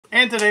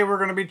And today we're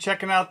going to be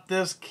checking out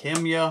this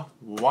Kimyah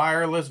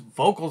wireless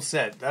vocal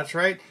set. That's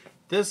right.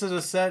 This is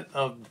a set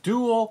of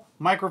dual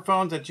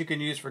microphones that you can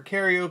use for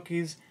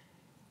karaoke's,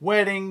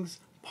 weddings,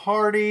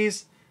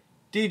 parties,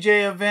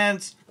 DJ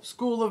events,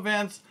 school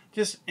events,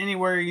 just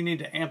anywhere you need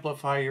to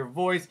amplify your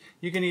voice.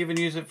 You can even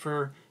use it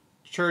for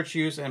church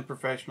use and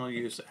professional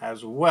use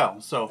as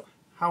well. So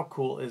how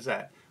cool is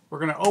that? We're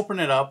going to open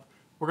it up.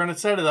 We're going to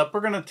set it up.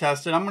 We're going to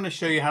test it. I'm going to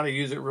show you how to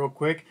use it real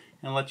quick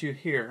and let you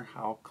hear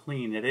how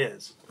clean it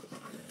is.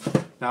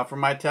 Now for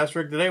my test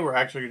rig today, we're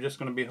actually just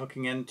going to be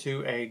hooking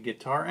into a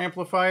guitar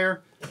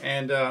amplifier,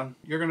 and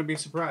you're going to be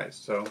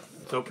surprised. So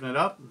let's open it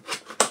up.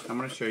 I'm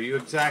going to show you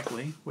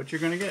exactly what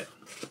you're going to get.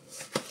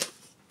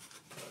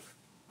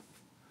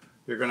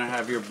 You're going to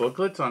have your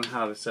booklets on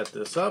how to set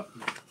this up.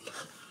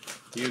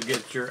 You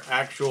get your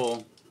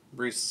actual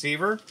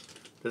receiver.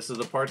 This is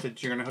the part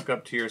that you're going to hook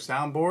up to your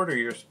soundboard or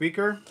your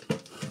speaker.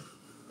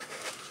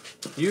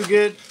 You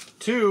get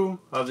 2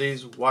 of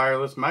these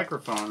wireless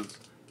microphones.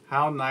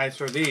 How nice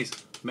are these?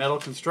 Metal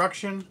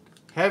construction,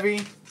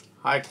 heavy,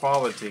 high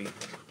quality.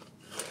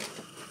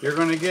 You're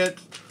going to get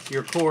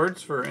your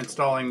cords for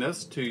installing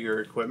this to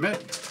your equipment.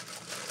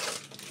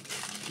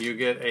 You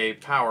get a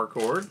power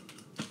cord.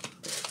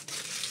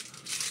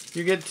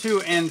 You get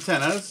 2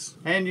 antennas,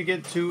 and you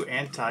get 2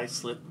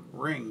 anti-slip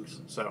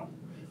rings. So,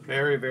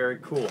 very, very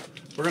cool.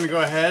 We're going to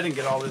go ahead and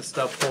get all this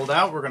stuff pulled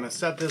out. We're going to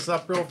set this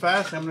up real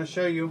fast. I'm going to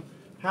show you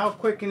how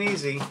quick and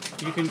easy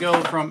you can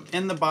go from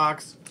in the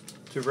box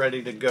to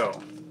ready to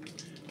go.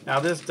 Now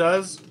this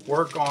does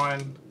work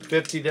on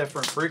 50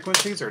 different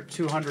frequencies or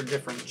 200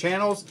 different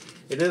channels.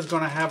 It is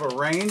going to have a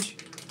range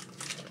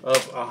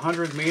of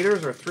 100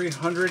 meters or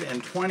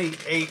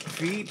 328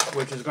 feet,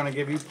 which is going to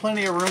give you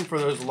plenty of room for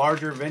those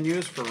larger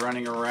venues for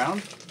running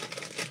around.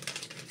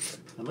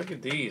 And look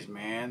at these,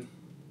 man.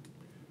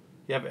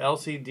 You have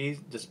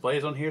LCD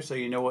displays on here so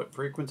you know what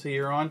frequency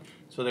you're on,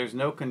 so there's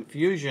no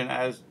confusion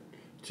as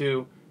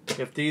to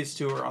if these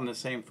two are on the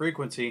same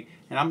frequency.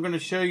 And I'm going to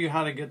show you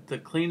how to get the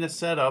cleanest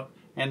setup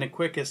and the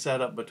quickest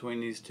setup between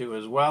these two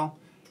as well.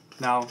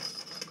 Now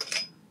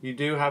you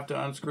do have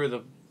to unscrew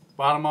the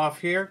bottom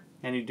off here,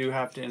 and you do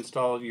have to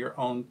install your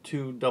own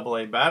 2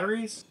 AA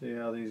batteries. See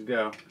how these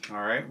go.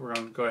 Alright, we're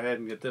going to go ahead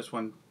and get this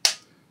one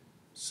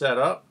set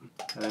up,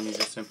 and then you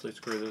just simply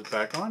screw this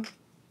back on,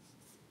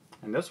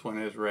 and this one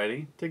is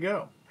ready to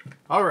go.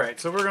 Alright,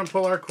 so we're going to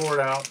pull our cord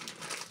out.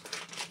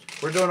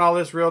 We're doing all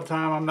this real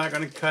time. I'm not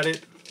going to cut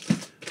it.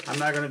 I'm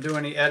not going to do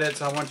any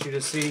edits. I want you to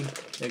see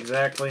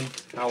exactly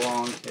how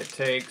long it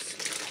takes,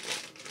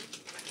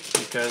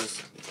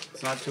 because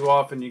it's not too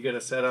often you get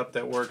a setup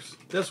that works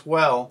this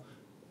well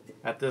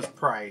at this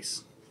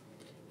price.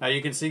 Now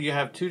you can see you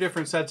have 2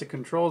 different sets of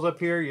controls up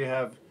here. You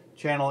have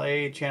channel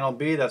A, channel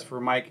B, that's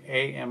for mic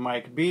A and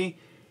mic B,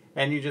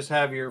 and you just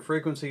have your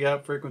frequency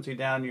up, frequency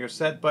down, your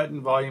set button,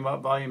 volume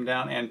up, volume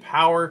down, and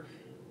power.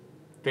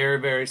 Very,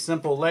 very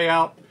simple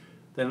layout.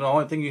 Then the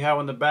only thing you have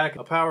on the back,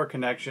 a power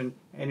connection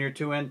and your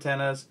 2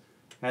 antennas,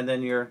 and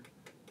then your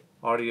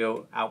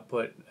audio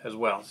output as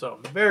well. So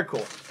very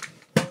cool.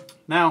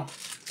 Now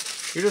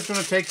you're just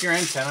going to take your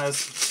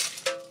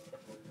antennas,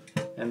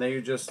 and then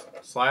you just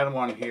slide them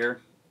on here,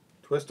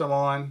 twist them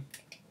on,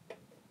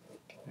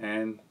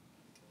 and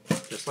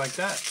just like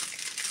that.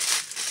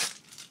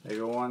 They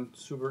go on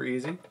super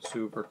easy,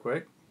 super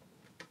quick.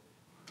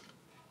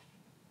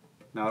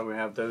 Now that we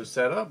have those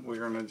set up, we're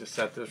going to just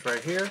set this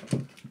right here.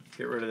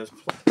 Get rid of this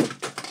plug.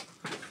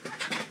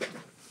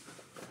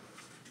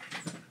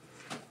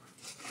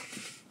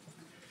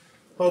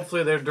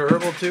 Hopefully they're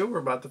durable too. We're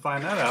about to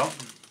find that out,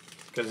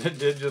 because it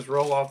did just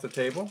roll off the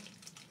table.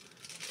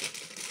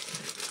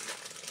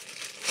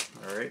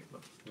 Alright,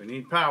 we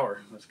need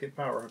power. Let's get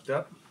power hooked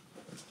up.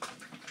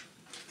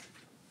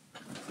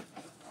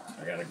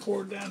 I got a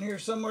cord down here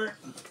somewhere.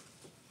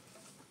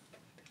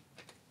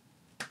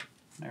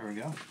 There we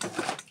go.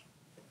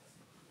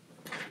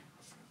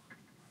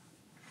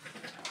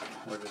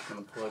 We're just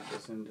going to plug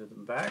this into the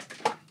back.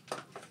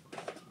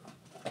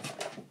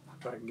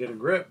 If I can get a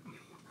grip.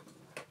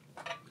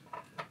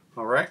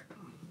 Alright,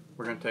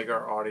 we're going to take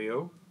our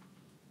audio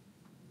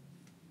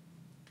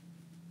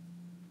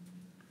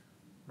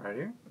right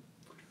here.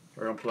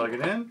 We're going to plug it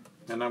in,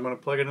 and I'm going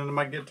to plug it into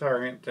my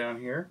guitar amp down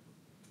here.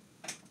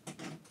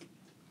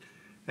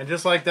 And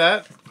just like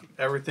that,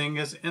 everything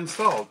is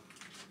installed.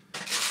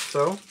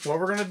 So what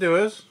we're going to do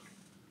is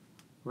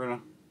we're going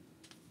to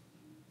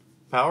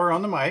power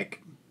on the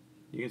mic.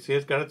 You can see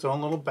it's got its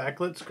own little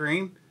backlit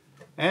screen,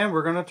 and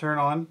we're going to turn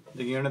on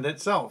the unit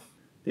itself.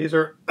 These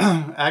are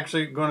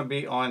actually going to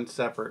be on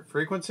separate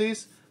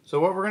frequencies. So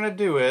what we're going to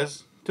do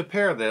is, to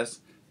pair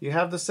this, you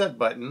have the set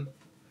button,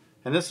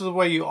 and this is the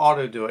way you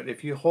auto do it.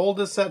 If you hold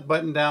the set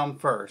button down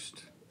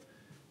first,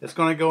 it's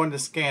going to go into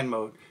scan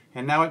mode,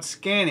 and now it's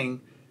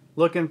scanning,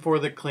 looking for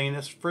the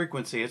cleanest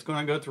frequency. It's going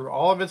to go through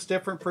all of its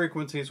different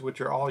frequencies, which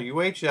are all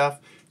UHF,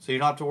 so you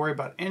don't have to worry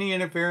about any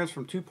interference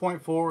from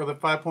 2.4 or the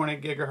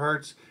 5.8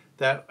 gigahertz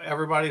that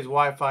everybody's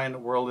Wi-Fi in the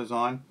world is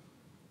on.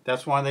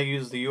 That's why they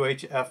use the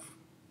UHF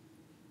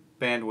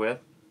bandwidth.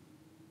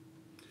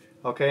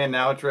 Okay, and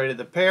now it's ready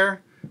to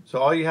pair. So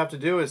all you have to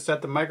do is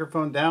set the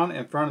microphone down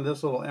in front of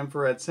this little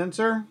infrared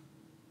sensor.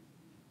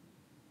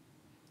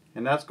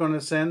 And that's going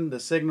to send the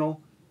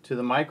signal to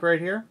the mic right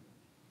here.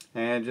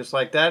 And just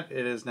like that,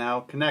 it is now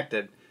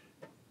connected.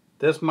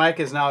 This mic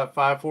is now at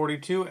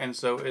 542, and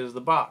so is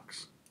the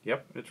box.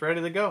 Yep, it's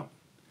ready to go.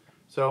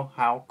 So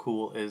how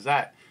cool is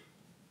that?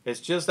 It's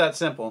just that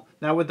simple.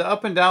 Now with the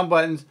up and down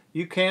buttons,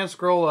 you can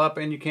scroll up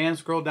and you can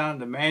scroll down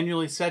to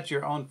manually set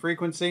your own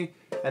frequency.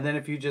 And then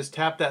if you just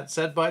tap that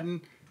set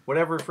button,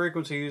 whatever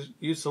frequency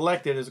you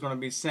selected is going to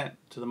be sent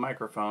to the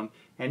microphone.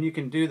 And you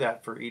can do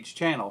that for each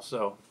channel.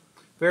 So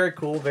very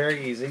cool,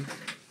 very easy.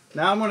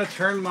 Now I'm going to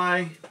turn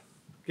my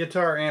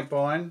guitar amp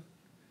on.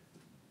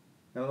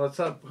 And let's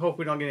hope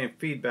we don't get any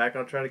feedback.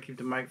 I'll try to keep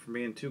the mic from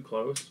being too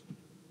close.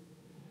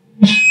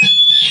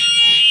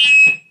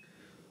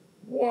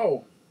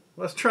 Whoa!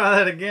 Let's try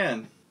that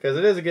again. Because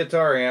it is a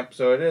guitar amp,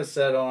 so it is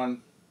set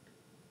on.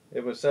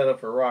 It was set up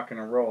for rocking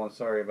and rolling.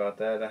 Sorry about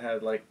that. I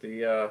had like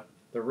the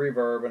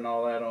reverb and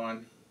all that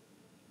on.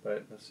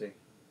 But let's see.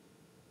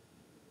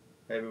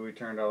 Maybe we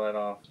turned all that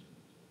off.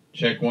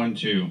 Check 1,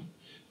 2.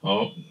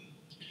 Oh,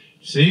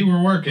 see,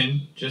 we're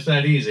working. Just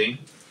that easy.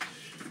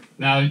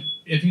 Now,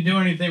 if you do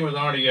anything with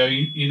audio,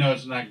 you know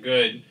it's not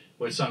good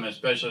with something,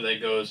 especially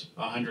that goes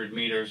 100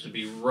 meters, to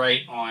be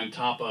right on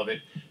top of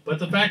it. But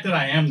the fact that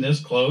I am this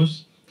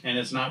close and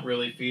it's not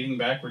really feeding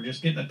back, we're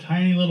just getting a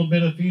tiny little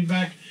bit of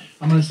feedback.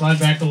 I'm going to slide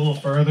back a little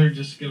further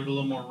just to give it a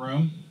little more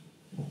room.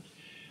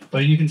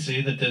 But you can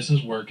see that this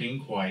is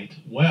working quite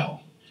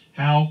well.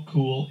 How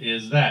cool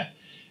is that?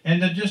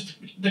 And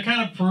to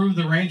kind of prove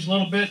the range a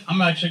little bit,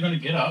 I'm actually going to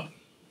get up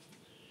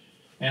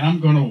and I'm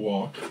going to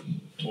walk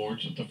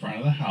towards the front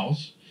of the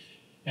house.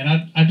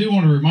 And I do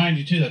want to remind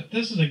you, too, that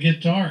this is a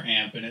guitar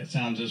amp and it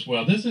sounds this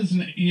well. This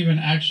isn't even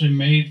actually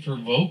made for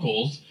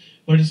vocals,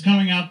 but it's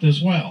coming out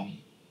this well.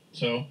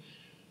 So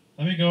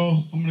let me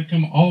go. I'm going to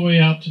come all the way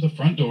out to the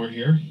front door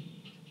here.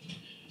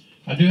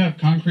 I do have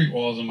concrete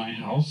walls in my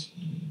house.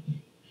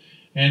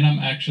 And I'm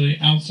actually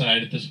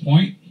outside at this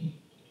point.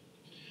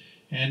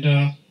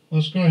 And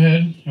let's go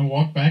ahead and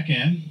walk back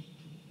in.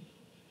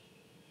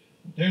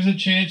 There's a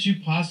chance you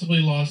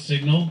possibly lost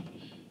signal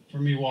for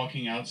me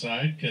walking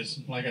outside, because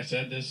like I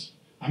said,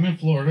 I'm in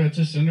Florida. It's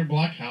a cinder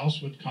block house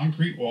with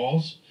concrete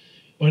walls,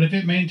 but if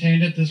it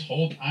maintained it this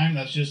whole time,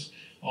 that's just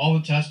all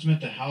the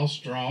testament to how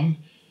strong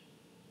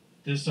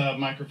this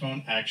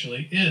microphone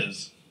actually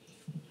is.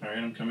 All right,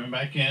 I'm coming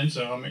back in,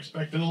 so I'm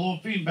expecting a little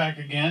feedback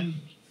again.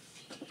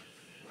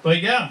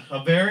 But yeah,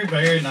 a very,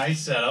 very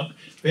nice setup.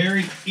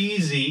 Very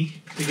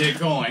easy to get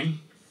going.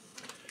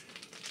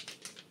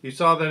 You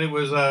saw that it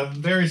was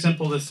very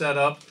simple to set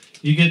up.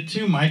 You get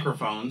 2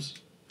 microphones.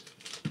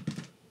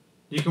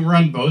 You can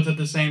run both at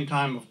the same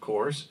time, of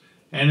course,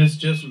 and it's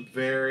just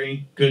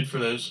very good for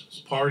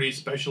those parties,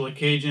 special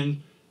occasions,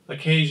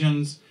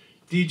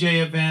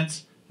 DJ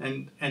events,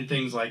 and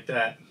things like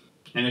that.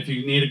 And if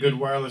you need a good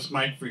wireless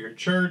mic for your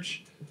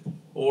church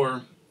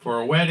or for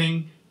a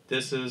wedding,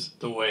 this is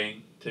the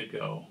way to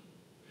go.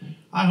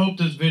 I hope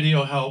this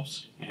video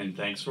helps, and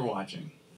thanks for watching.